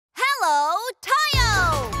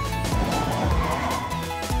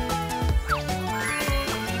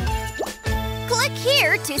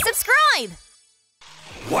to subscribe.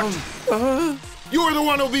 What? You're the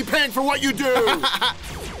one who'll be paying for what you do.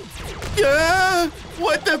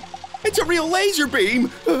 What the? It's a real laser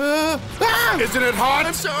beam. Isn't it hot?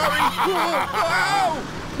 I'm sorry.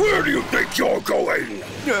 Where do you think you're going?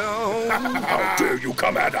 No. How dare you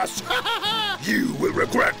come at us? You will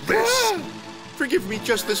regret this. Forgive me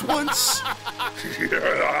just this once.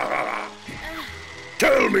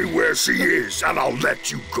 Tell me where she is, and I'll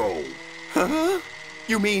let you go. Huh?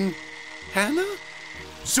 You mean Hannah?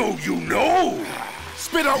 So you know?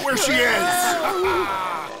 Spit out where she is.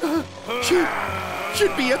 She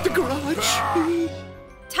should be at the garage.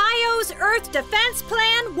 Taio's Earth Defense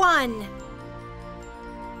Plan 1.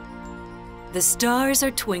 The stars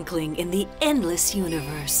are twinkling in the endless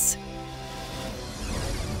universe.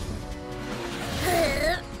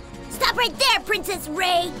 Stop right there, Princess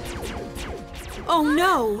Ray. Oh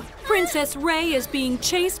no! Princess Ray is being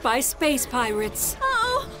chased by space pirates.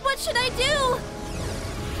 Oh, what should I do?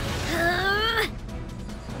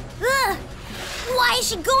 Why is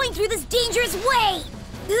she going through this dangerous way?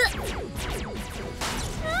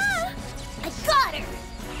 I got her.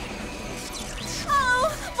 Oh,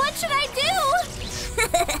 what should I do?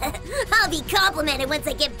 I'll be complimented once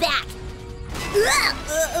I get back.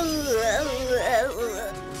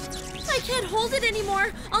 I can't hold it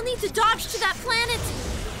anymore. I'll need to dodge to that planet.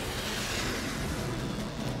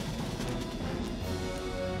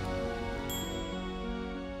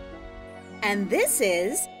 And this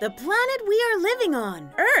is the planet we are living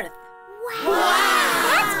on, Earth. Wow!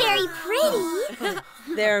 That's very pretty.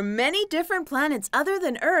 There are many different planets other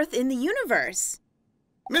than Earth in the universe.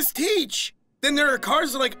 Miss Teach, then there are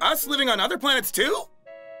cars like us living on other planets too?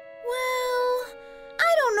 Well,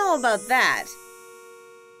 I don't know about that.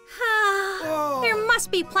 There must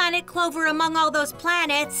be Planet Clover among all those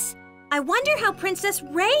planets. I wonder how Princess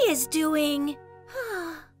Ray is doing.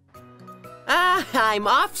 I'm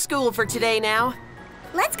off school for today now.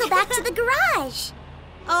 Let's go back to the garage.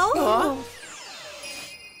 Oh?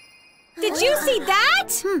 Did you see that?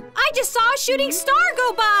 I just saw a shooting star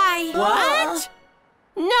go by. What?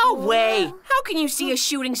 No way! How can you see a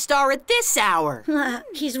shooting star at this hour?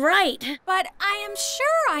 He's right. But I am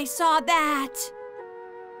sure I saw that.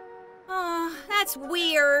 Oh, that's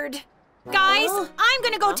weird. Guys, I'm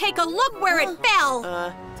gonna go take a look where it fell.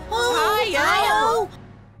 Taiyo!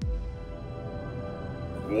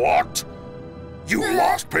 What? You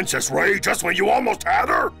lost Princess Ray just when you almost had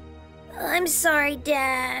her? I'm sorry,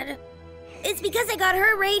 Dad. It's because I got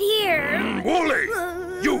her right here. Wooly!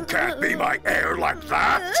 You can't be my heir like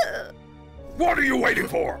that! What are you waiting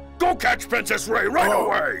for? Go catch Princess Ray right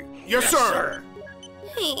away! Yes, sir.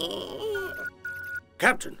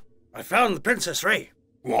 Captain, I found the Princess Ray.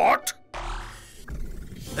 What?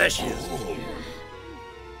 There she is.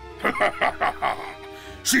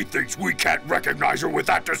 She thinks we can't recognize her with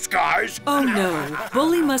that disguise? Oh no,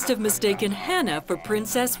 Bully must have mistaken Hannah for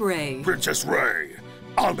Princess Ray. Princess Ray,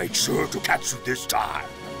 I'll make sure to catch you this time.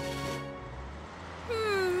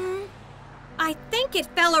 I think it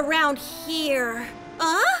fell around here.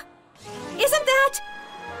 Isn't that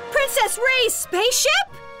Princess Ray's spaceship?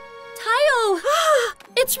 Taiyo!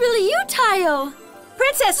 It's really you, Taiyo!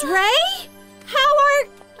 Princess Ray? How are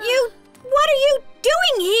you? What are you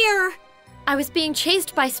doing here? I was being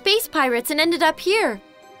chased by space pirates and ended up here.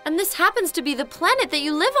 And this happens to be the planet that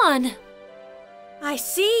you live on. I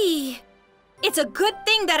see. It's a good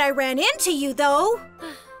thing that I ran into you, though.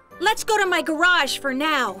 Let's go to my garage for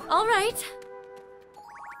now. All right.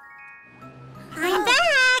 I'm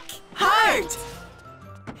back! Heart!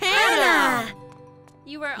 Hannah!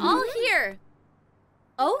 You are all here.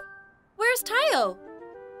 Oh, where's Taiyo?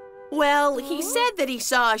 Well, he said that he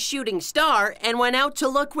saw a shooting star and went out to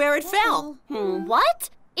look where it fell. What?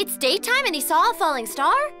 It's daytime and he saw a falling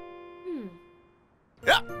star?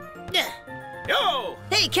 Yo!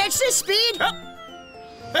 Hey, catch this, Speed!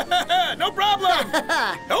 No problem!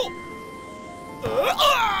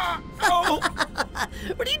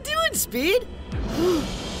 What are you doing, Speed?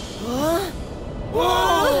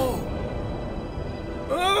 Whoa!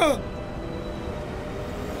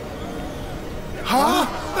 Huh?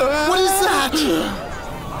 What is that?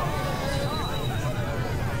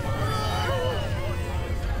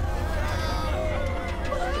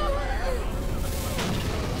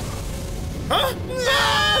 Huh?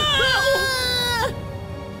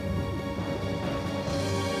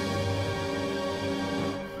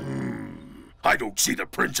 I don't see the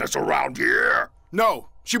princess around here. No,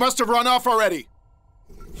 she must have run off already.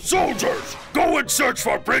 Soldiers, go and search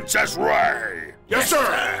for Princess Ray. Yes,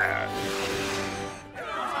 sir.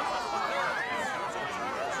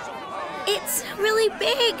 It's really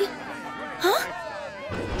big. Huh?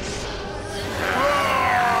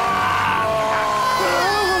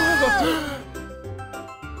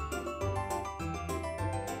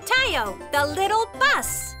 Tayo, the little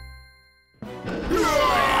bus.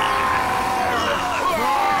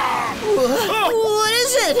 What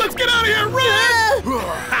is it? Let's get out of here, run!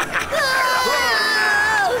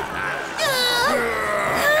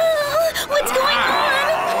 What's going on?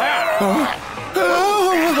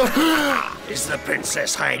 Is the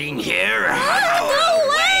princess hiding here? No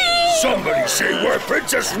way! Somebody say where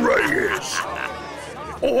Princess Ray is!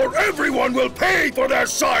 Or everyone will pay for their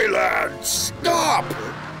silence! Stop!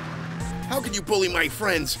 How can you bully my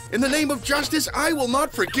friends? In the name of justice, I will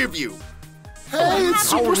not forgive you. Hey, it's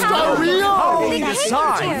Superstar Rio!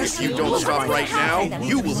 If you don't stop right now,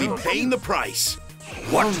 you will be paying the price.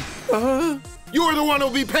 What? You're the one who'll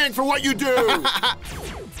be paying for what you do!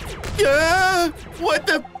 What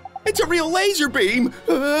the? It's a real laser beam!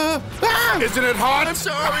 Isn't it hot? I'm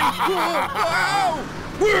sorry!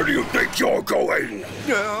 Where do you think you're going?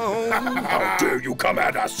 How dare you come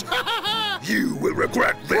at us? You will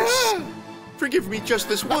regret this. Forgive me just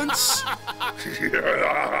this once.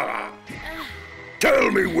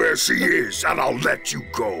 Tell me where she is, and I'll let you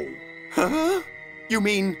go. Huh? You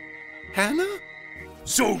mean Hannah?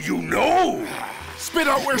 So you know? Spit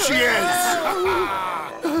out where she is!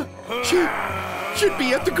 She should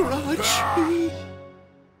be at the garage.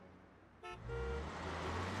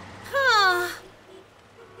 Huh.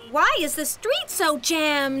 Why is the street so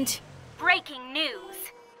jammed? Breaking news.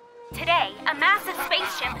 Today, a massive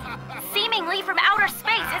spaceship, seemingly from outer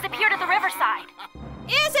space, has appeared at the riverside.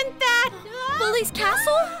 Isn't that... Bully's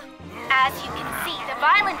castle? As you can see, the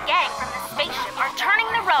violent gang from the spaceship are turning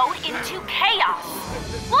the road into chaos.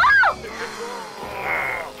 Whoa!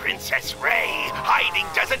 Princess Ray, hiding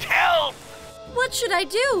doesn't help. What should I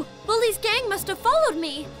do? Bully's gang must have followed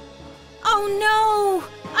me. Oh no!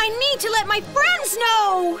 I need to let my friends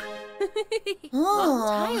know!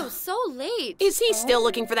 Tayo's so late. Is he still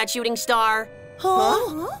looking for that shooting star?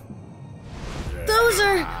 Huh? Those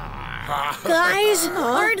are guys,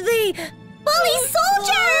 aren't they? Bully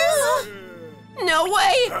soldiers! No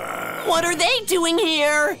way! What are they doing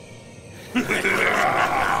here?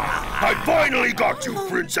 I finally got you,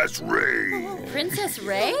 Princess Ray. Princess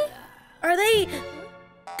Ray? Are they...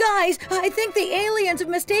 Guys, I think the aliens have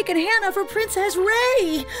mistaken Hannah for Princess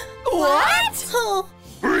Ray. What? Oh.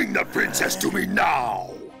 Bring the princess to me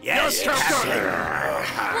now. Yes, Captain.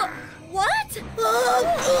 What?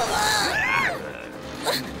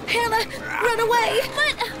 Hannah, run away!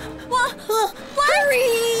 But, what?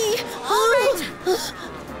 Hurry!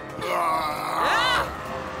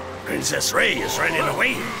 Princess Ray is running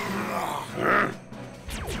away.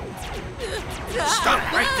 Stop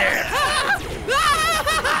right there.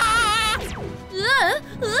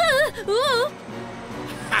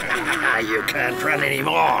 You can't run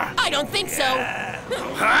anymore. I don't think so.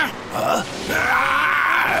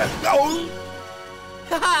 Oh!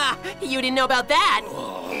 You didn't know about that.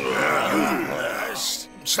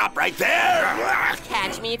 Stop right there.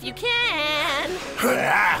 Catch me if you can.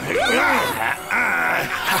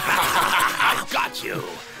 I've got you.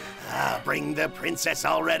 Bring the princess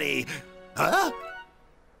already. Huh?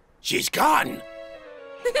 She's gone.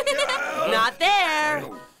 Not there.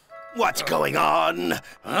 What's going on?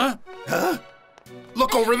 Huh? Huh?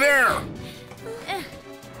 Look over there!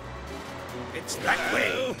 It's that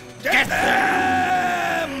way. Get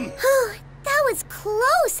them! That was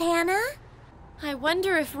close, Hannah. I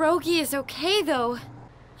wonder if Rogi is okay, though.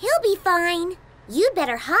 He'll be fine. You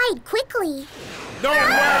better hide quickly. No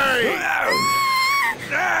way!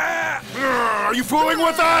 Are you fooling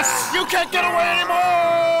with us? You can't get away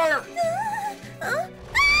anymore!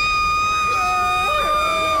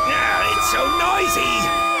 It's so noisy.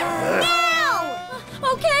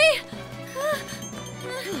 Okay.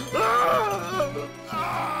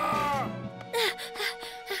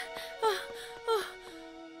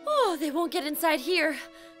 Oh, they won't get inside here.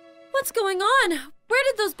 What's going on? Where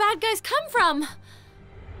did those bad guys come from?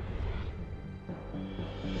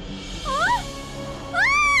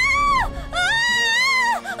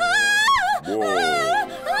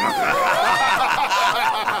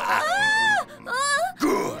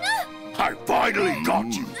 Good. I finally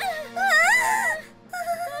got you.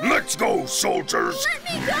 Let's go, soldiers. Let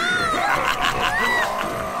me go!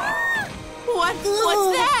 What's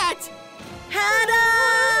that?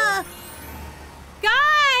 Hannah!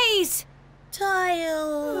 Guys!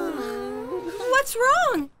 Tayo. What's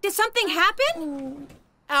wrong? Did something happen?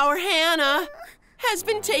 Our Hannah has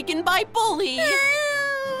been taken by Bully.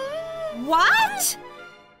 What?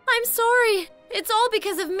 I'm sorry. It's all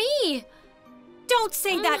because of me. Don't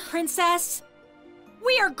say that, Princess.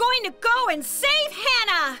 We are going to go and save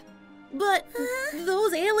Hannah. But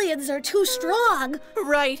those aliens are too strong.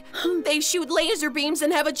 Right. They shoot laser beams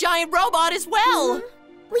and have a giant robot as well.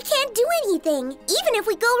 We can't do anything, even if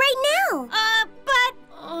we go right now.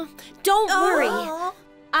 Don't worry.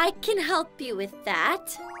 I can help you with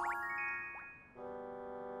that.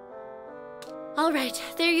 All right,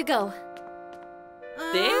 there you go.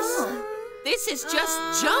 This is just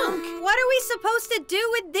junk. What are we supposed to do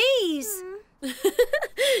with these?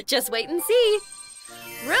 Just wait and see.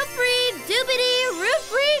 Roofree doobity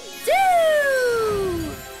roofree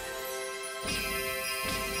doo!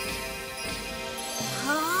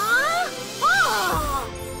 Huh? Oh!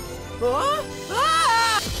 Wow!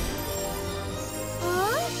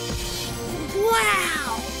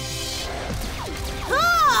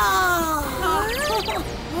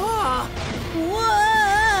 Whoa!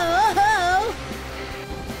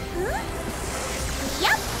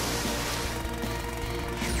 Yep.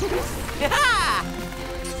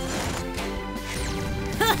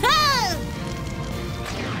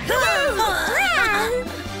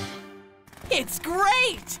 It's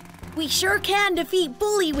great! We sure can defeat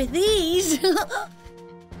Bully with these.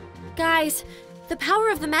 Guys, the power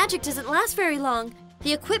of the magic doesn't last very long.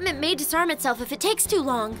 The equipment may disarm itself if it takes too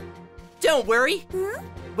long. Don't worry.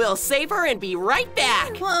 We'll save her and be right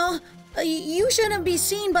back. Well, you shouldn't be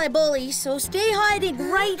seen by Bully, so stay hiding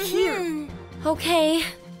right here. Okay.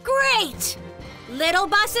 Great! Little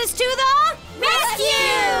buses to the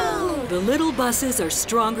rescue! The little buses are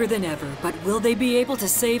stronger than ever, but will they be able to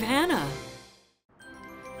save Hannah?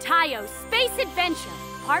 Tayo Space Adventure,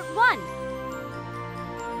 Part 1.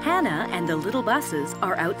 Hannah and the little buses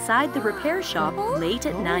are outside the repair shop late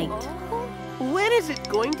at night. When is it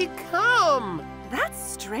going to come? That's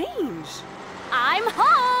strange. I'm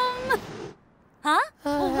home! Huh?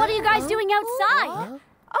 Well, what are you guys doing outside?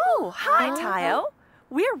 Oh, hi, Tayo.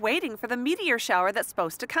 We're waiting for the meteor shower that's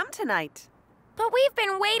supposed to come tonight. But we've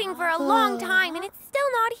been waiting for a long time and it's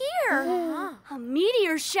still not here. A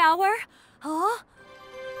meteor shower? Huh?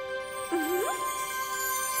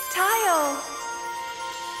 Tayo!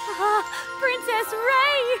 Princess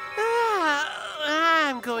Ray!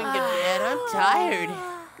 I'm going to bed. I'm tired.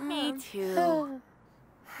 Me too.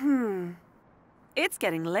 It's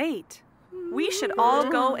getting late. We should all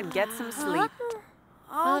go and get some sleep.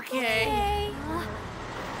 Okay.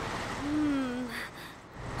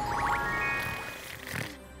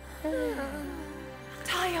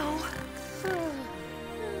 Tayo!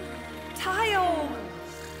 Tayo!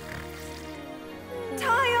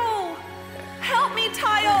 Tayo! Help me,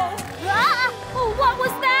 Tayo! What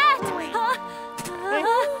was that?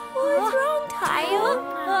 What's wrong, Tayo?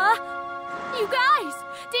 You guys,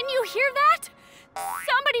 didn't you hear that?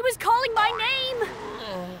 Somebody was calling my name.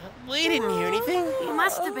 We didn't hear anything. You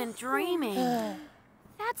must have been dreaming.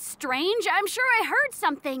 That's strange. I'm sure I heard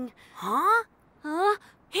something. Huh?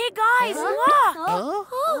 Hey guys, look!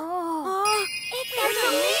 It's a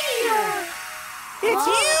meteor! It's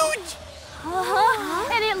huge!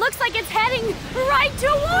 And it looks like it's heading right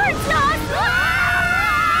towards us!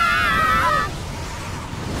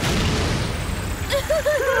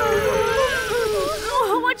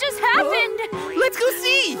 What just happened? Let's go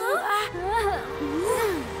see!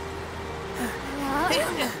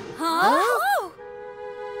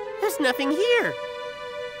 There's nothing here.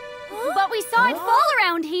 But we saw it fall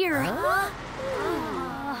around here.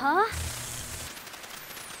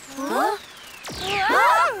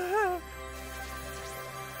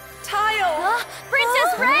 Tayo!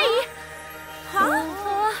 Princess Ray!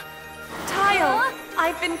 Tayo,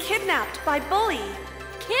 I've been kidnapped by Bully.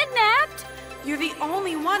 Kidnapped? You're the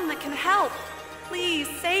only one that can help. Please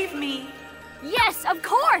save me. Yes, of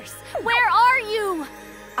course! Where are you?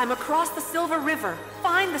 I'm across the Silver River.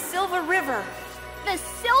 Find the Silver River. The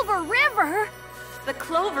Silver River? The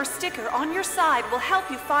clover sticker on your side will help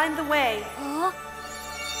you find the way. What?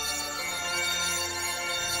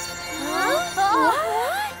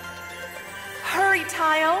 Hurry,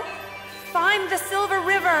 Tayo. Find the Silver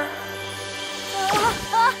River.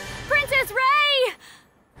 Princess Ray!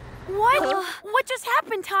 What just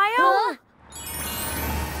happened, Tayo?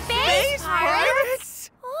 Space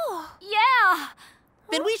Pirates? Yeah!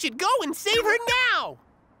 Then we should go and save her now!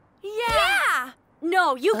 Yeah!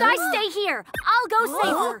 No, you guys stay here. I'll go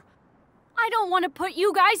save her. I don't want to put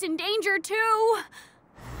you guys in danger, too.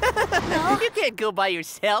 You can't go by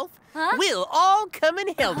yourself. We'll all come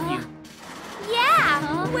and help you.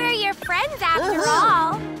 Yeah! We're your friends after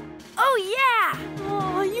all. Oh, yeah!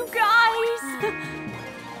 Oh, you guys!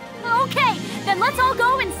 Okay, then let's all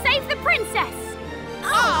go and save the princess!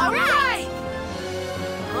 All right!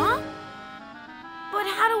 Huh? But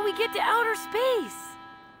how do we get to outer space?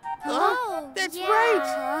 That's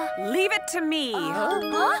right. Leave it to me.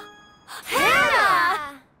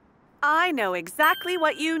 Hannah! I know exactly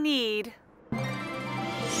what you need.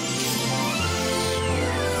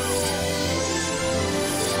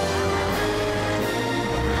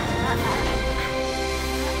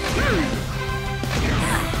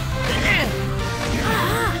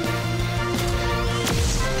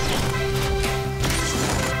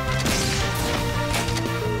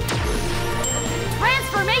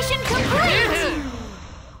 Transformation complete!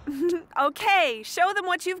 Okay, show them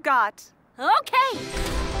what you've got. Okay.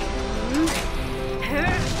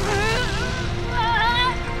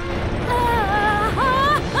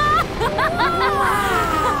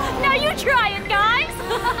 Now you try it, guys!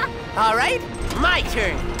 All right, my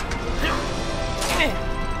turn.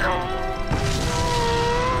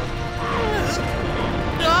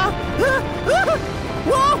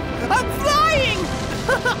 Whoa! I'm flying!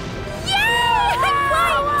 Yay! I'm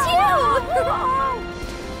flying too!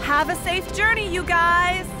 Have a safe journey, you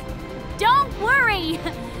guys. Don't worry!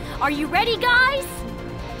 Are you ready, guys?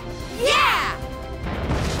 Yeah!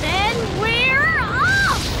 Then we're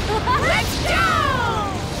off! Let's go!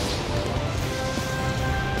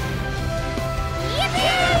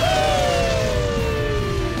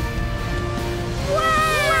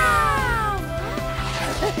 Wow!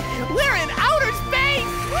 We're in outer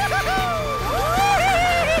space!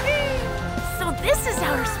 So this is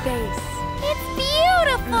outer space. It's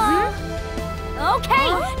beautiful! Okay,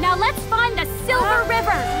 now let's find the Silver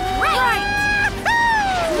River. Right!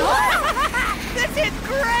 This is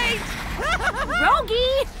great!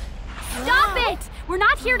 Rogie! Stop it! We're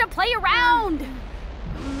not here to play around!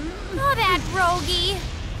 Oh, that Rogie!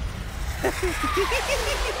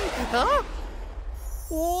 Huh?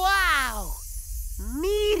 Wow!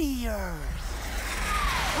 Meteors!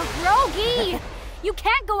 Rogie! You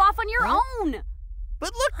can't go off on your own!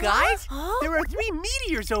 But look, guys! There are 3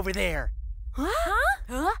 meteors over there!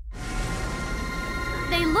 Huh?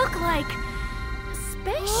 They look like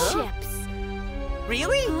spaceships.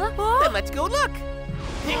 Really? Huh? Then let's go look!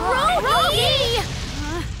 Rogie!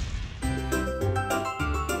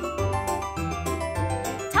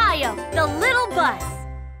 Tayo, the little bus.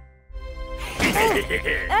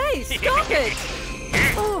 Hey, stop it!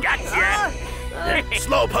 Gotcha!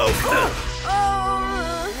 Slowpoke!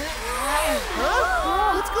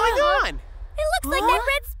 What's going on? It looks like that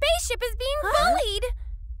red spaceship is being bullied.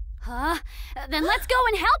 Then let's go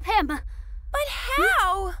and help him. But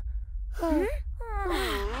how?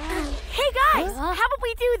 Hey guys, how about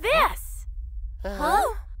we do this?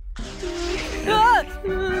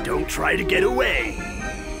 Don't try to get away.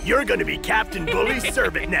 You're gonna be Captain Bully's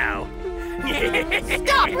servant now.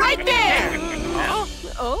 Stop right there!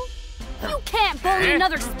 You can't bully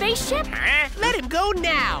another spaceship. Let him go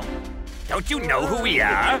now! Don't you know who we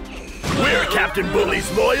are? We're Captain Bully's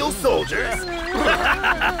loyal soldiers.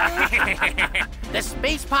 The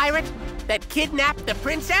space pirate that kidnapped the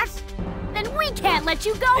princess? Then we can't let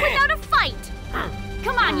you go without a fight.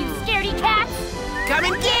 Come on, you scaredy cats. Come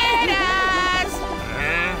and get us!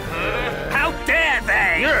 How dare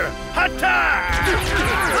they!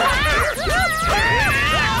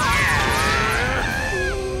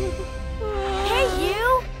 Hey,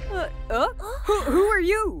 you. Who are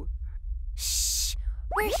you? Shh.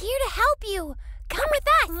 We're here to help you. Come with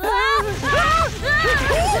us.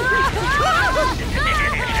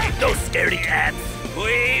 Those scaredy cats.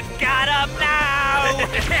 We've got them now!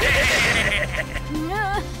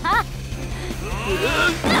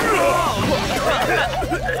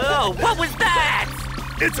 Oh, what was that?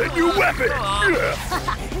 It's a new weapon!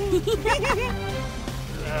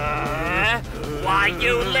 Why,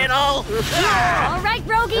 you little... All right,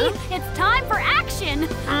 Rogie, it's time for action.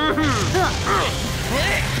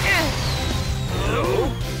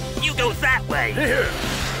 You go that way.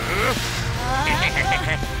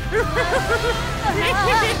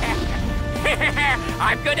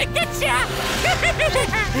 I'm gonna get ya!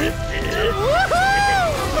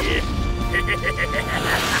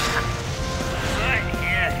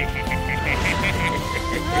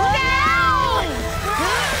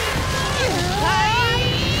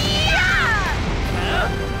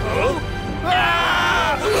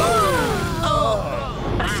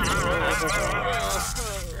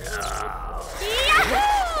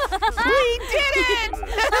 We did it!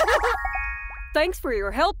 Thanks for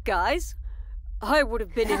your help, guys. I would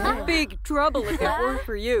have been in big trouble if it weren't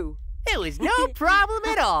for you. It was no problem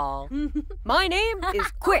at all. My name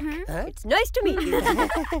is Quick. It's nice to meet you.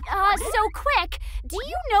 So Quick, do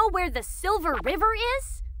you know where the Silver River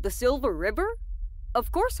is? The Silver River?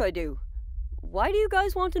 Of course I do. Why do you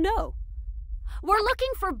guys want to know? We're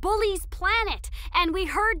looking for Bully's planet, and we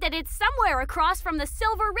heard that it's somewhere across from the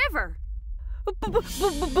Silver River.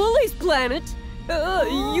 Bully's planet?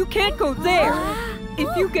 You can't go there.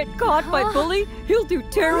 If you get caught by Bully, he'll do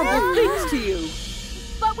terrible things to you.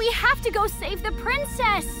 But we have to go save the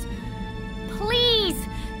princess. Please,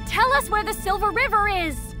 tell us where the Silver River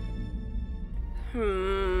is.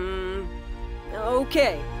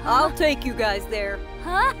 Okay, I'll take you guys there.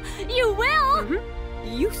 Huh? You will?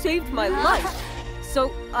 You saved my life,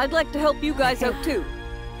 so I'd like to help you guys out too.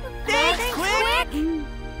 Thanks, Quick!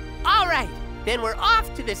 All right, then we're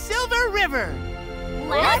off to the Silver River.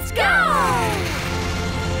 Let's go!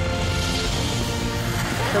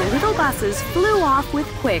 The little buses flew off with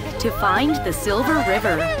Quick to find the Silver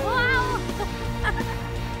River.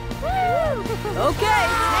 Okay,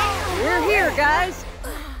 we're here, guys.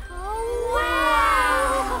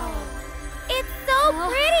 Wow! It's so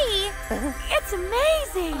pretty! It's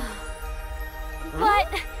amazing! But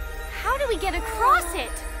how do we get across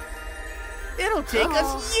it? It'll take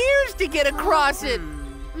us years to get across it.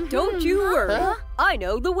 Don't you worry. I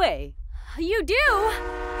know the way. You do?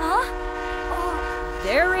 Huh?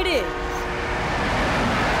 There it is.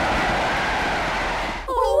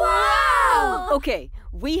 Wow! Okay,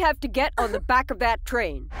 we have to get on the back of that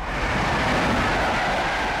train.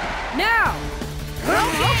 Now!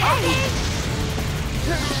 Okay!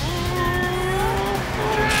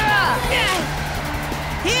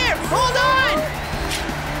 Here, hold on!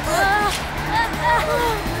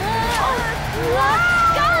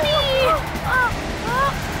 Golly!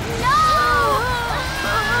 No!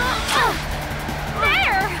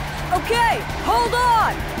 There! Okay, hold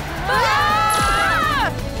on!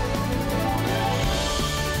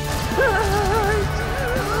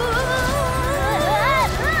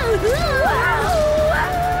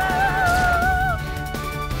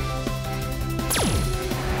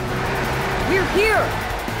 We're here!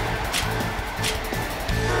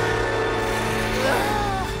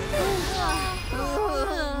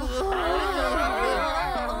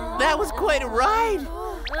 That was quite a ride.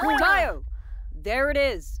 Taiyo, there it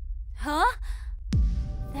is. Huh?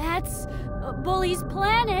 That's Bully's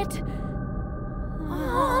planet.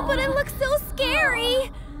 Oh, but it looks so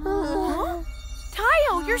scary.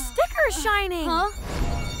 Taiyo, your sticker's shining. Huh?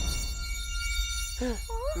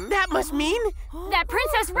 That must mean that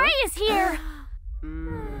Princess Ray is here.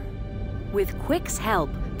 With Quick's help,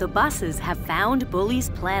 the buses have found Bully's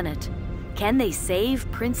planet. Can they save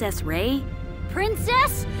Princess Ray?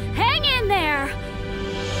 Princess, hang in there.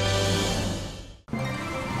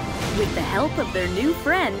 With the help of their new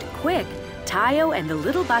friend, Quick, Taiyo and the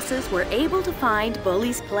little buses were able to find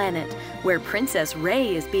Bully's planet, where Princess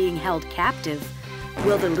Ray is being held captive.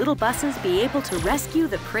 Will the little buses be able to rescue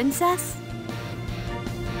the princess?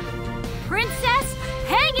 Princess,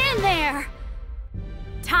 hang in there.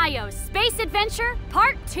 Taiyo's Space Adventure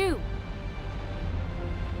Part 2.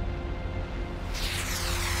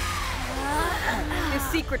 This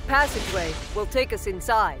secret passageway will take us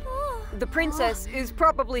inside. The princess is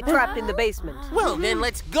probably trapped in the basement. Well, then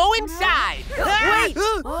let's go inside. Wait!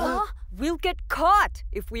 We'll get caught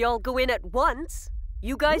if we all go in at once.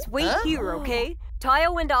 You guys wait here, okay?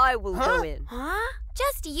 Taiyo and I will go in.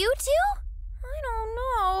 Just you two? I don't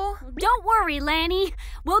know. Don't worry, Lanny.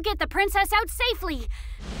 We'll get the princess out safely.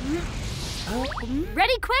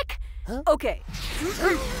 Ready, Quick? Okay.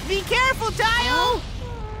 Be careful, Taiyo!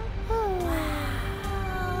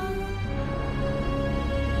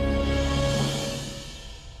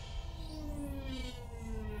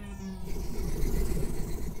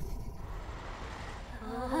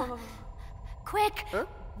 Quick,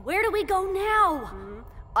 where do we go now?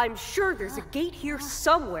 I'm sure there's a gate here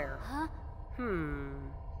somewhere.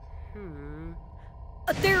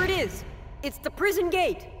 There it is. It's the prison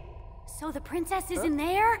gate. So the princess is in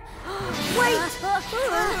there? Wait!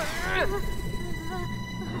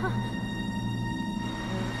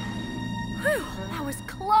 Whew, that was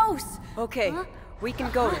close. Okay, we can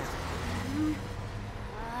go now.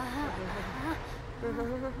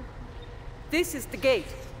 This is the gate.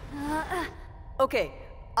 Okay,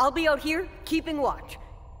 I'll be out here keeping watch.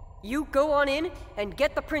 You go on in and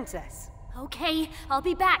get the princess. Okay, I'll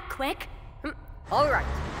be back, Quick. All right.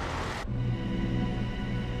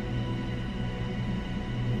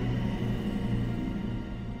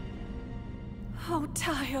 Oh,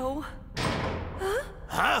 Taiyo.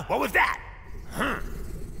 Huh? What was that?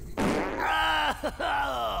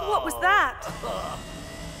 What was that?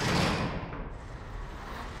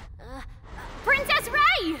 Princess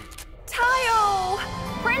Ray! Taiyo!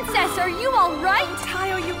 Princess, are you all right?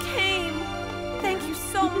 Taiyo, you came. Thank you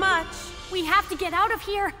so much. We have to get out of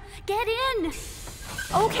here. Get in.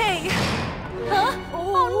 Okay. Huh?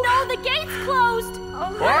 Oh no, the gate's closed!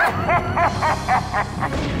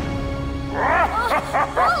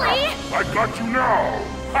 Bully! I got you now!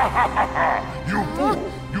 You fool!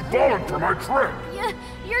 You've fallen for my trick!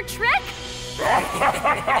 Your trick?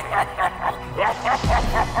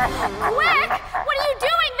 Quick! What are you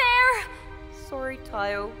doing there? Sorry,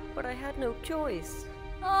 Tayo, but I had no choice.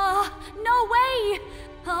 No way!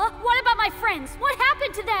 Huh? What about my friends? What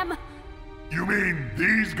happened to them? You mean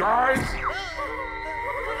these guys?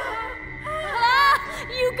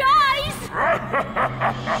 You guys!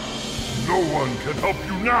 No one can help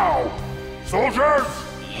you now! Soldiers!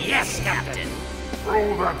 Yes, Captain!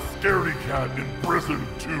 Throw that scaredy cat in prison,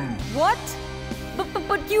 too! What?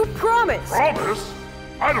 But you promised! Promise?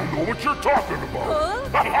 I don't know what you're talking about!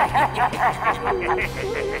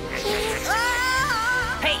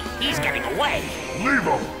 Hey, he's getting away! Leave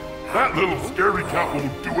him! That little scaredy cat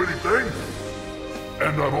won't do anything!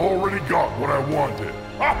 And I've already got what I wanted!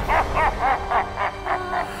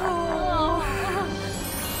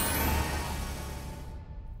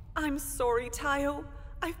 I'm sorry, Tayo.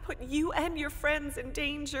 I've put you and your friends in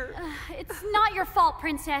danger. It's not your fault,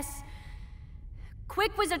 Princess.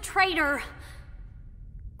 Quick was a traitor.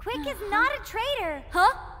 Quick is not a traitor.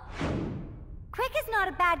 Huh? Quick is not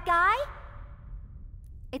a bad guy.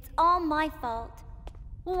 It's all my fault.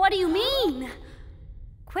 What do you mean?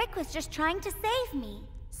 Quick was just trying to save me.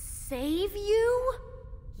 Save you?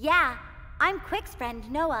 Yeah, I'm Quick's friend,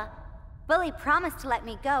 Noah. Bully promised to let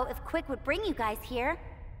me go if Quick would bring you guys here.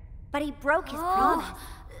 But he broke his promise.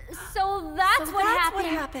 So that's what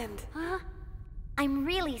happened. Huh? I'm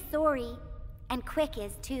really sorry. And Quick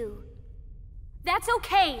is too. That's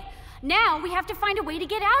okay. Now we have to find a way to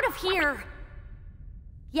get out of here.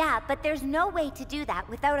 Yeah, but there's no way to do that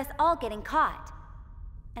without us all getting caught.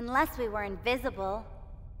 Unless we were invisible.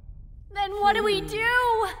 Then what do we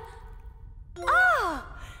do? Oh!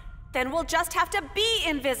 Then we'll just have to be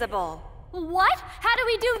invisible. What? How do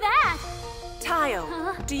we do that? Tayo,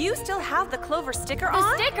 do you still have the clover sticker on?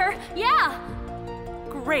 The sticker? Yeah.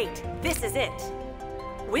 Great, this is it.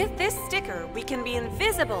 With this sticker, we can be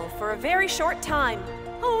invisible for a very short time.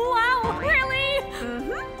 Wow, really?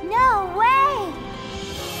 Mm-hmm. No way!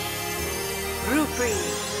 Rupri,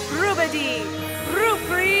 Rubadi,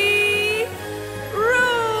 Rupri,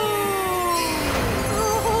 Roo!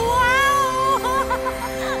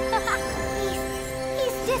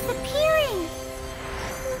 He's disappearing!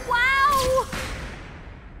 Wow!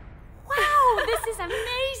 Wow, this is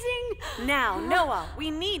amazing! Now, Noah,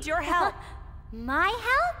 we need your help. My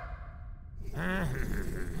help?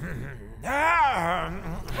 Help!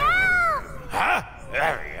 Huh?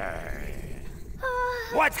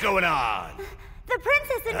 What's going on? The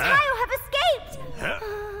princess and Tayo have escaped!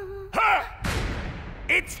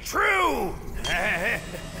 It's true!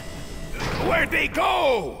 Where'd they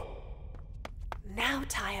go? Now,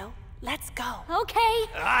 Tayo, let's go. Okay.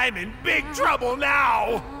 I'm in big trouble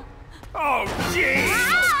now! Oh, jeez!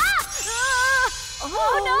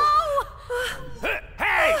 Oh, no!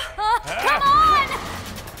 Hey! Come on!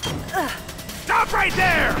 Stop right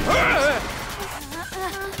there!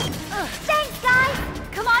 Thanks, guys!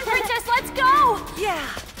 Come on, Princess, let's go! Yeah.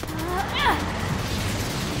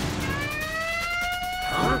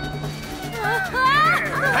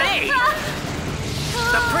 Hey!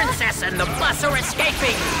 The princess and the bus are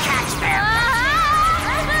escaping! Catch them!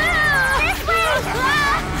 This way!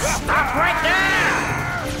 Stop right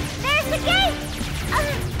there! There's the gate!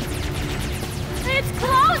 It's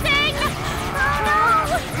closing! Oh, no!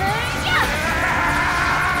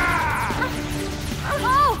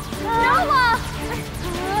 Oh, Noah!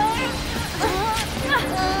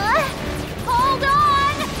 Hold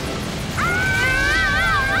on!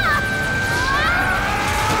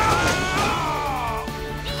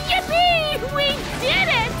 Yippee! We did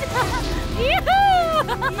it! Yoo-hoo!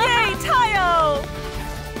 Yay, Tayo!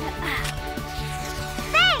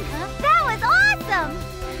 Thanks! That was awesome!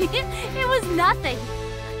 It was nothing.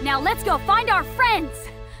 Now let's go find our friends.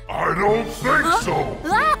 I don't think so!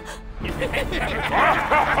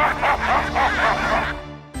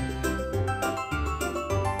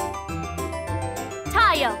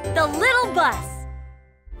 Tayo, the little bus.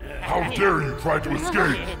 How dare you try to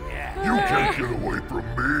escape! You can't get away from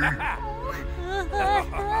me!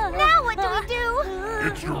 Now what do we do?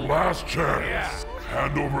 It's your last chance!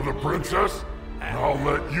 Hand over the princess, and I'll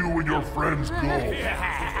let you and your friends go.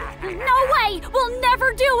 No way! We'll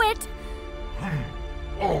never do it!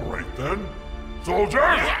 All right then.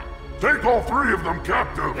 Soldiers! Take all three of them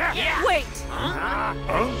captive! Wait! Huh?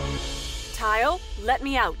 Tayo, let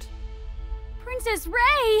me out. Princess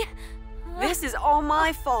Ray! This is all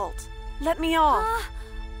my fault. Let me off.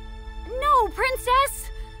 No, Princess!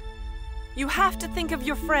 You have to think of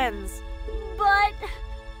your friends. But...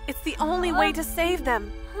 It's the only way to save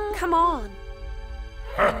them. Come on.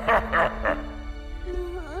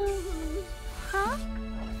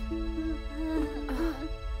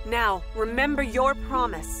 Now, remember your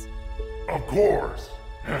promise. Of course.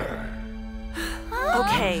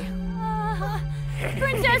 Okay.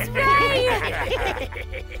 Princess Ray!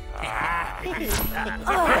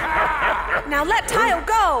 Now let Tile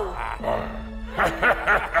go!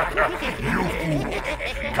 You fool!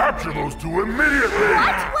 Capture those two immediately!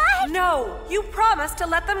 What? No! You promised to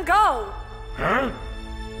let them go! Huh?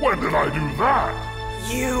 When did I do that?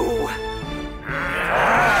 You!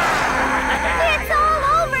 It's all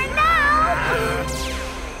over now!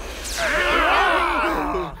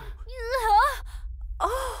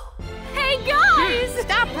 Oh! Hey, guys!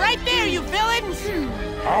 Stop right there, you villains!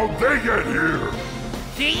 How'd they get here?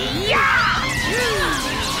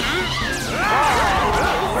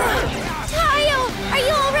 Tayo, are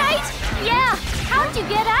you alright? Yeah, how'd you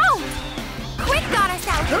get out? Quick got us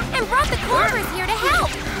out and brought the Clovers here to help.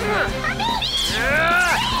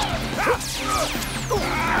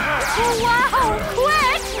 Wow,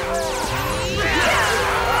 quick!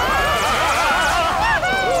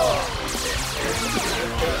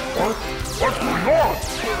 What's going on?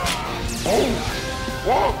 Oh!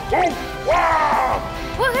 Whoa! Oh! Wow!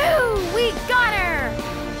 Woohoo! We got her!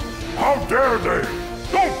 How dare they!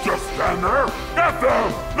 Don't just stand there! Get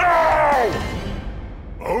them! Now!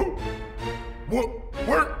 Oh? What?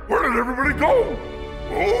 Where did everybody go?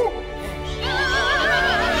 Oh?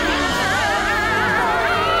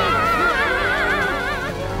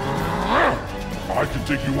 I can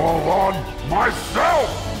take you all on myself!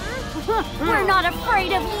 We're not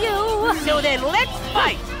afraid of you! So then let's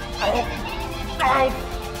fight!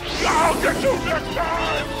 I'll get you next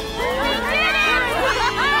time!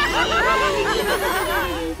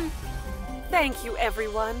 Thank you,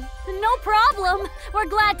 everyone. No problem. We're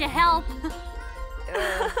glad to help.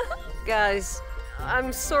 Guys,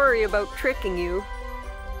 I'm sorry about tricking you.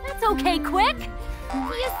 That's okay, Quick.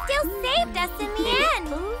 You still saved us in the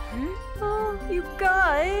end. Oh, you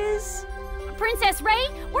guys. Princess Ray,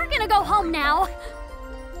 we're gonna go home now.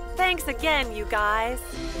 Thanks again, you guys.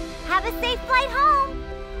 Have a safe flight home.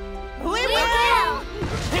 We will!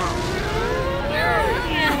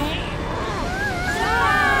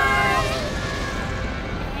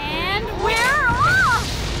 And we're off!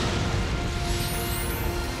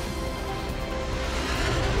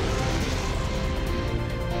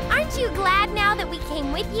 Aren't you glad now that we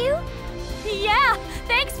came with you? Yeah,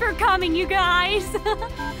 thanks for coming, you guys.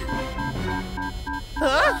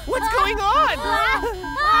 Huh? What's going on?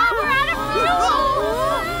 We're out of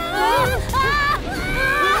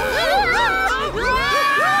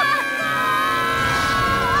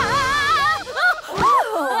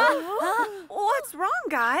What's wrong,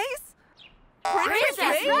 guys?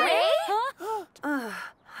 Princess Ray?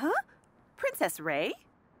 Huh? Princess Ray?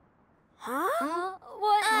 Huh?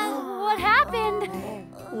 What happened?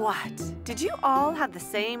 What? Did you all have the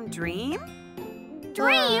same dream?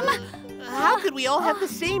 Dream? How could we all have the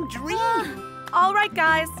same dream? All right,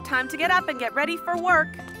 guys, time to get up and get ready for work.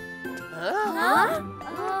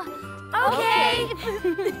 Okay.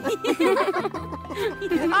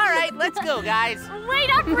 All right, let's go, guys. Wait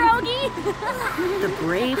up, Rogie. The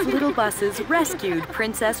brave little buses rescued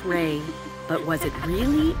Princess Ray. But was it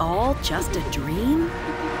really all just a dream?